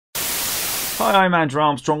Hi, I'm Andrew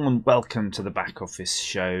Armstrong and welcome to the Back Office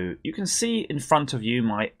Show. You can see in front of you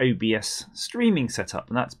my OBS streaming setup,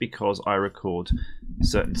 and that's because I record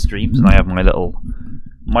certain streams and I have my little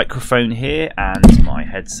microphone here and my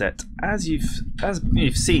headset. As you've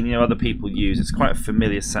seen, you know, other people use. It's quite a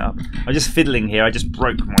familiar setup. I'm just fiddling here. I just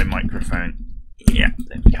broke my microphone. Yeah,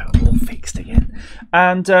 there we go, all fixed again.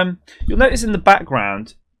 And you'll notice in the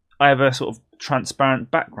background I have a sort of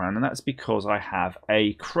transparent background, and that's because I have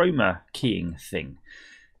a chroma keying thing.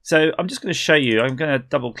 So I'm just going to show you. I'm going to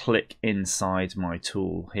double click inside my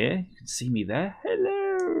tool here. You can see me there.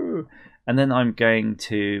 Hello. And then I'm going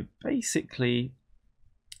to basically,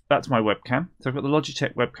 that's my webcam. So I've got the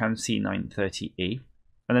Logitech webcam C930E.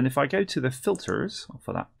 And then if I go to the filters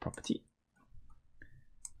for that property,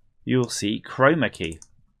 you'll see chroma key.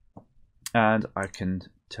 And I can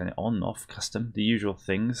turn it on, off, custom, the usual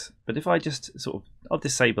things. But if I just sort of, I'll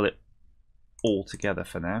disable it altogether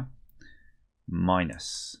for now.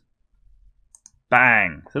 Minus.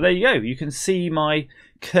 Bang! So there you go. You can see my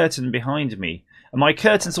curtain behind me. And my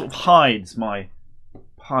curtain sort of hides my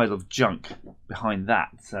pile of junk behind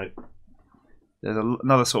that. So there's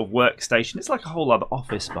another sort of workstation. It's like a whole other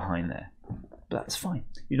office behind there. But that's fine.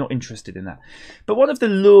 You're not interested in that. But one of the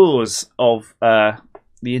laws of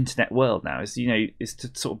the internet world now is, is to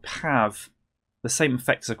sort of have the same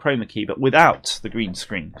effects as a chroma key, but without the green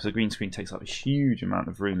screen, because the green screen takes up a huge amount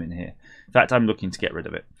of room in here. In fact, I'm looking to get rid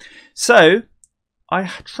of it. So I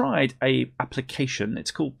tried a application.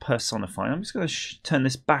 It's called Personify. I'm just going to turn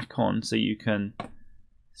this back on so you can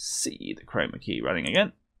see the chroma key running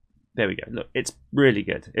again. There we go. Look, it's really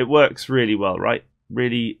good. It works really well, right?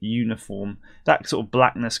 Really uniform. That sort of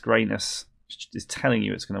blackness, grayness is telling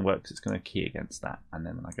you it's going to work because it's going to key against that. And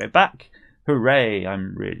then when I go back, hooray,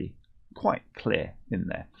 I'm really quite clear in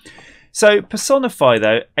there. So Personify,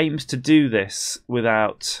 though, aims to do this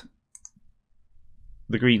without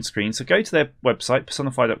the green screen. So go to their website,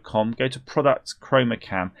 personify.com, go to Products, Chroma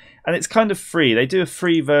Cam, and it's kind of free. They do a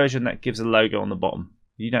free version that gives a logo on the bottom.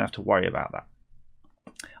 You don't have to worry about that.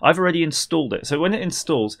 I've already installed it. So when it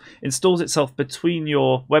installs itself between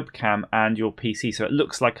your webcam and your PC. So it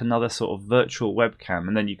looks like another sort of virtual webcam.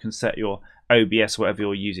 And then you can set your OBS, whatever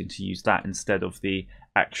you're using, to use that instead of the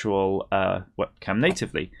actual webcam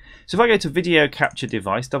natively. So if I go to Video Capture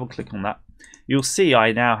Device, double click on that, you'll see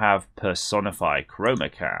I now have Personify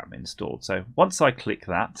Chroma Cam installed. So once I click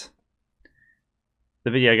that,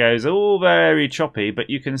 the video goes all very choppy,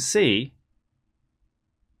 but you can see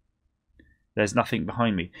there's nothing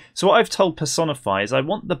behind me. So what I've told Personify is I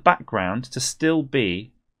want the background to still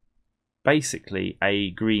be basically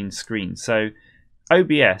a green screen. So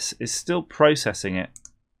OBS is still processing it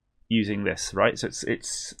using this, right? So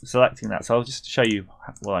it's selecting that. So I'll just show you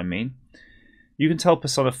what I mean. You can tell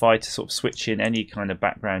Personify to sort of switch in any kind of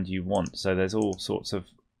background you want. So there's all sorts of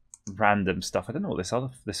random stuff. I don't know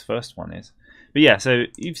what this first one is. But yeah, so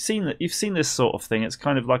you've seen this sort of thing. It's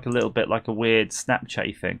kind of like a little bit like a weird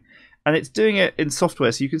Snapchat thing. And it's doing it in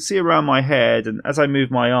software, so you can see around my head, and as I move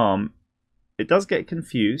my arm, it does get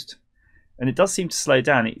confused, and it does seem to slow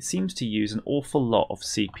down. It seems to use an awful lot of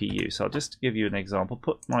CPU. So I'll just give you an example.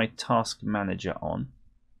 Put my task manager on.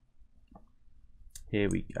 Here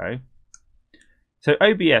we go. So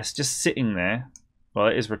OBS just sitting there. Well,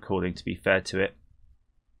 it is recording, to be fair to it.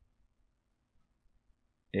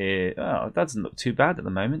 It doesn't look too bad at the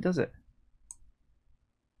moment, does it?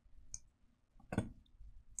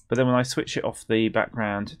 But then when I switch it off the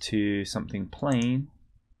background to something plain,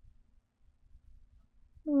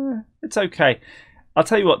 it's okay. I'll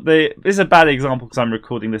tell you what, this is a bad example because I'm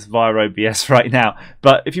recording this via OBS right now.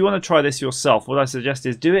 But if you want to try this yourself, what I suggest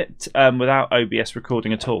is do it without OBS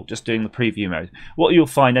recording at all, just doing the preview mode. What you'll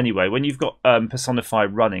find anyway, when you've got Personify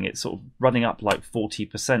running, it's sort of running up like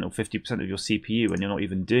 40% or 50% of your CPU and you're not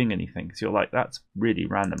even doing anything. So you're like, that's really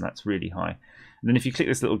random, that's really high. And then if you click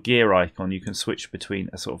this little gear icon, you can switch between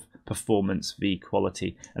a sort of performance v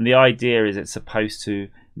quality. And the idea is it's supposed to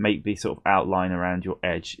make the sort of outline around your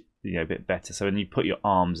edge, a bit better. So when you put your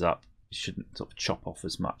arms up, it shouldn't sort of chop off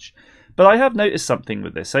as much. But I have noticed something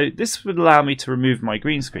with this. So this would allow me to remove my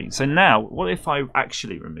green screen. So now, what if I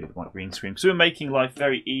actually remove my green screen? Because we're making life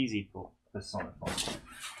very easy for Personify.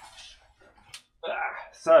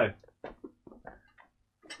 So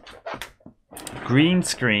green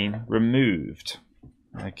screen removed.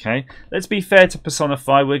 Okay, let's be fair to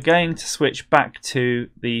Personify. We're going to switch back to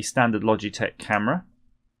the standard Logitech camera.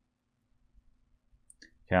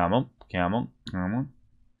 Come on, come on, come on.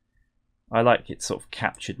 I like it sort of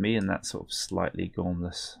captured me in that sort of slightly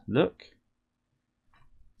gormless look.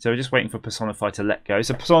 So we're just waiting for Personify to let go.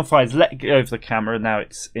 So Personify has let go of the camera. Now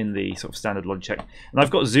it's in the sort of standard Logitech. And I've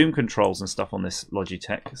got zoom controls and stuff on this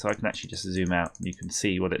Logitech. So I can actually just zoom out and you can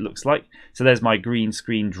see what it looks like. So there's my green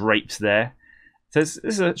screen draped there. So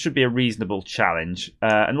this should be a reasonable challenge.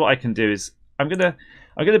 And what I can do is I'm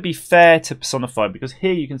gonna be fair to Personify, because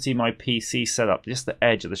here you can see my PC setup, just the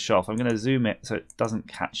edge of the shelf. I'm gonna zoom it so it doesn't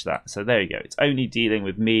catch that. So there you go. It's only dealing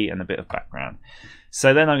with me and a bit of background.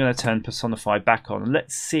 So then I'm going to turn Personify back on, and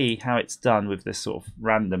let's see how it's done with this sort of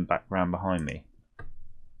random background behind me.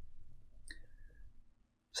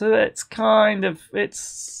 So it's kind of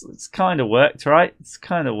worked, right? It's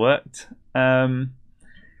kind of worked.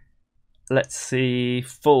 Let's see,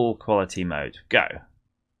 full quality mode, go.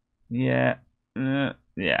 Yeah, yeah.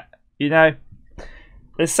 You know,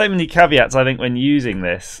 there's so many caveats, I think, when using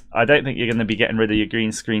this. I don't think you're going to be getting rid of your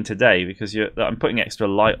green screen today, because I'm putting extra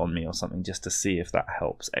light on me or something just to see if that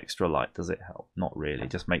helps. Extra light, does it help? Not really,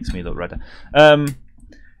 it just makes me look redder.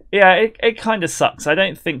 Yeah, it kind of sucks. I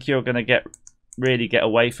don't think you're going to really get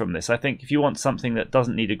away from this. I think if you want something that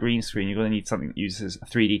doesn't need a green screen, you're going to need something that uses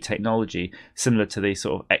 3D technology similar to the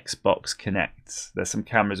sort of Xbox Kinect. There's some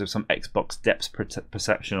cameras with some Xbox depth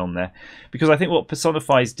perception on there, because I think what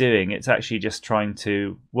Personify is doing, it's actually just trying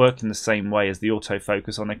to work in the same way as the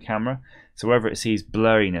autofocus on a camera. So wherever it sees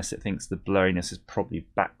blurriness, it thinks the blurriness is probably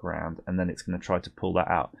background, and then it's going to try to pull that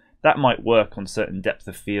out. That might work on certain depth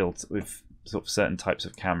of field with sort of certain types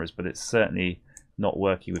of cameras, but it's certainly not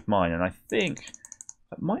working with mine. And I think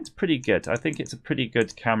mine's pretty good. I think it's a pretty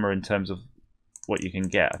good camera in terms of what you can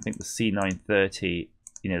get. I think the C930,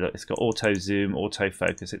 you know, it's got auto zoom, auto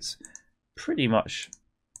focus. It's pretty much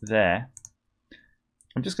there.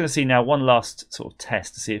 I'm just going to see now one last sort of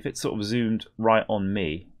test to see if it's sort of zoomed right on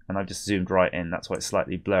me, and I've just zoomed right in. That's why it's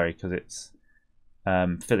slightly blurry, because it's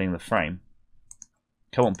filling the frame.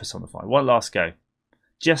 Come on, Personify, one last go.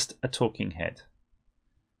 Just a talking head.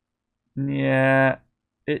 Yeah,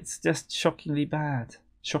 it's just shockingly bad.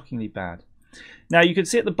 Shockingly bad. Now you can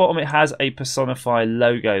see at the bottom it has a Personify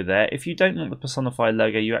logo there. If you don't want the Personify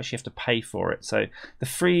logo, you actually have to pay for it. So the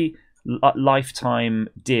free lifetime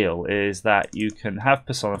deal is that you can have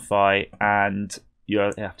Personify and you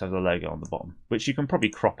have to have the logo on the bottom, which you can probably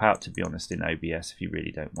crop out, to be honest, in OBS if you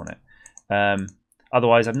really don't want it.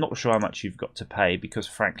 Otherwise, I'm not sure how much you've got to pay, because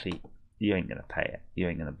frankly, you ain't going to pay it. You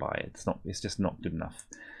ain't going to buy it. It's just not good enough.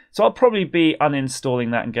 So I'll probably be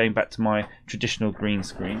uninstalling that and going back to my traditional green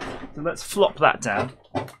screen. So let's flop that down.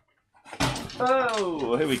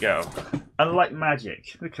 Oh, here we go. And like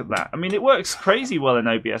magic, look at that. I mean, it works crazy well in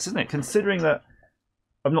OBS, isn't it? Considering that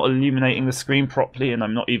I'm not illuminating the screen properly, and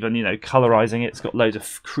I'm not even, you know, colorizing it. It's got loads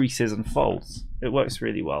of creases and folds. It works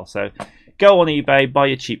really well. So go on eBay, buy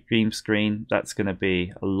your cheap green screen. That's going to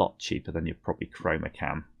be a lot cheaper than your probably Chroma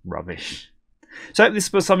cam rubbish. So I hope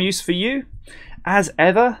this was some use for you. As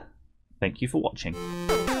ever, thank you for watching.